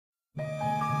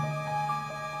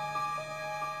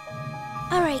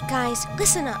Alright guys,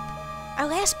 listen up. Our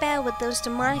last battle with those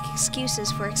demonic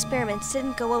excuses for experiments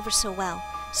didn't go over so well,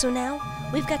 so now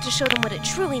we've got to show them what it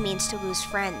truly means to lose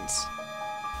friends.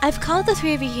 I've called the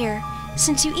three of you here,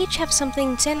 since you each have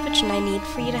something Sandwich and I need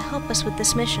for you to help us with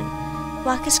this mission.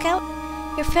 Waka Scout,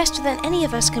 you're faster than any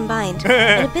of us combined,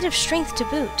 and a bit of strength to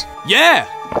boot. Yeah!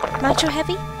 Macho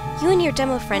Heavy, you and your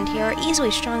demo friend here are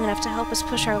easily strong enough to help us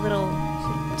push our little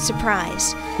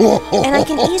surprise. And I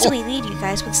can easily lead you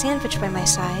guys with Sandwich by my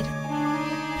side.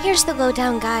 Here's the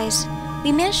lowdown, guys.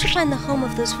 We managed to find the home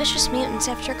of those vicious mutants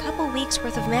after a couple weeks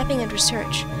worth of mapping and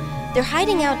research. They're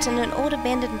hiding out in an old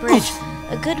abandoned bridge,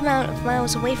 a good amount of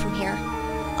miles away from here.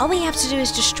 All we have to do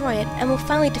is destroy it, and we'll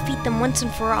finally defeat them once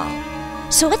and for all.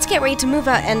 So let's get ready to move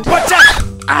out and— What's up?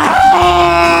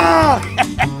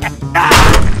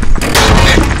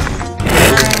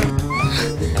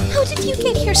 How did you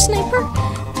get here, Sniper?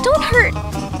 Don't hurt!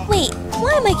 Wait,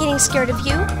 why am I getting scared of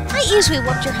you? I easily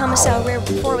whooped your homicidal rear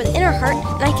before with Inner Heart,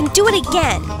 and I can do it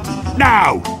again!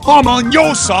 Now, I'm on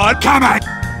your side, come on!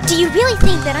 Do you really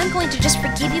think that I'm going to just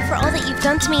forgive you for all that you've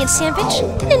done to me in Sandwich?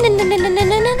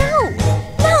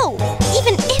 No!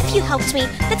 Even if you helped me,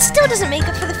 that still doesn't make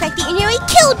up for the fact that you nearly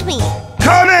killed me!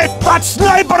 Come it! That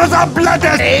Sniper is a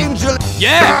bloody angel!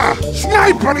 Yeah!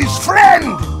 Sniper is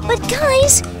friend! But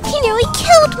guys, he nearly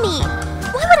killed me!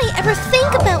 Why would I ever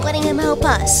think about letting him help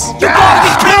us?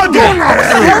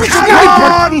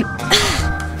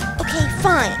 Okay,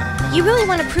 fine. You really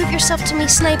want to prove yourself to me,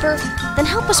 Sniper? Then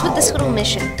help us with this little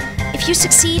mission. If you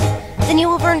succeed, then you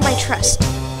will have earned my trust.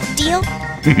 Deal?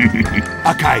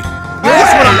 Okay.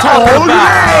 That's what I'm talking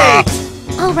about!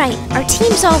 Alright, our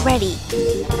team's all ready.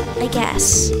 I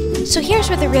guess. So here's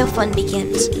where the real fun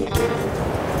begins.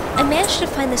 I managed to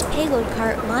find this payload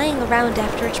cart lying around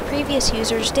after its previous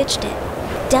users ditched it.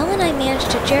 Dell and I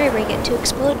managed to jerry-rig it to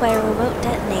explode by a remote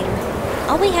detonator.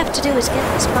 All we have to do is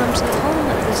get this bomb to the home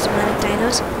of those demonic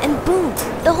dinos, and boom!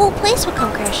 The whole place will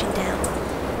come crashing down.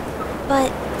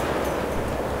 But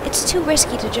it's too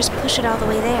risky to just push it all the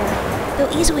way there.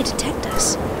 They'll easily detect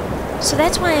us. So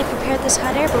that's why I prepared this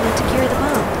hot air balloon to carry the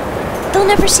bomb. They'll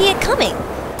never see it coming.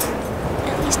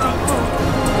 At least I hope.